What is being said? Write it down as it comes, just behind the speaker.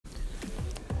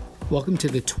Welcome to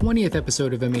the 20th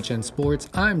episode of MHN Sports.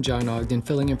 I'm John Ogden,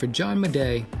 filling in for John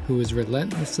Madej, who is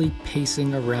relentlessly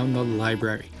pacing around the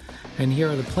library. And here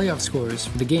are the playoff scores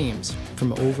for the games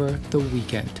from over the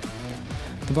weekend.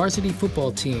 The varsity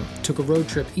football team took a road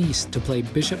trip east to play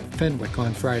Bishop Fenwick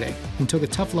on Friday and took a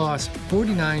tough loss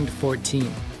 49-14.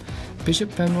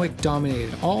 Bishop Fenwick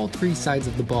dominated all three sides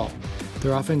of the ball.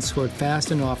 Their offense scored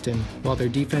fast and often, while their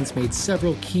defense made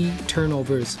several key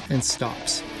turnovers and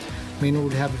stops. Maynard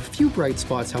would have a few bright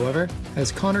spots, however,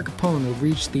 as Connor Capone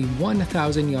reached the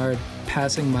 1,000-yard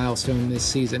passing milestone this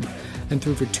season and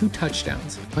threw for 2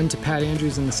 touchdowns, one to Pat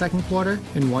Andrews in the second quarter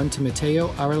and one to Mateo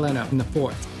Arellano in the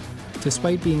fourth.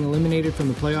 Despite being eliminated from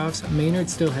the playoffs, Maynard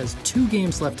still has 2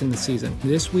 games left in the season,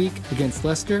 this week against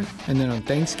Leicester and then on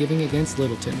Thanksgiving against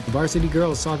Littleton. The varsity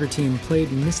girls soccer team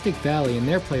played Mystic Valley in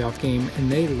their playoff game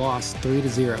and they lost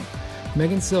 3-0.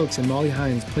 Megan Silks and Molly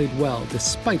Hines played well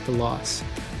despite the loss.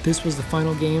 This was the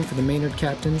final game for the Maynard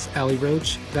captains Allie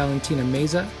Roach, Valentina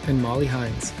Meza, and Molly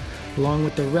Hines, along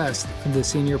with the rest of the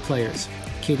senior players: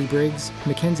 Katie Briggs,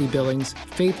 Mackenzie Billings,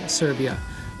 Faith Serbia,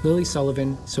 Lily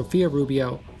Sullivan, Sophia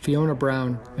Rubio, Fiona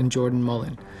Brown, and Jordan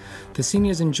Mullen. The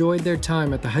seniors enjoyed their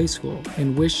time at the high school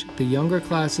and wish the younger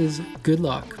classes good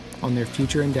luck on their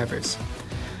future endeavors.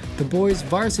 The boys'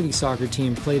 varsity soccer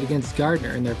team played against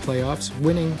Gardner in their playoffs,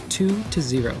 winning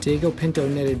 2-0. Diego Pinto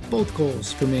netted both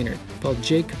goals for Maynard, while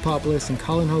Jake Kapopoulos and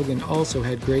Colin Hogan also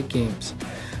had great games.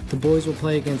 The boys will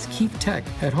play against Keith Tech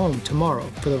at home tomorrow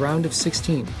for the round of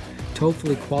 16 to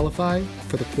hopefully qualify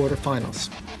for the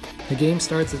quarterfinals. The game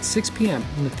starts at 6 p.m.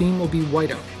 and the theme will be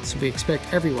whiteout, so we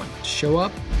expect everyone to show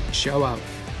up and show out.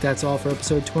 That's all for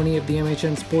episode 20 of the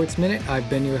MHN Sports Minute. I've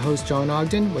been your host, John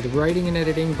Ogden, with writing and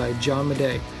editing by John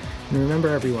Madej. And remember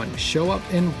everyone, show up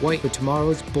in white for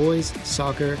tomorrow's boys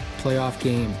soccer playoff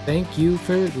game. Thank you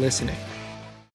for listening.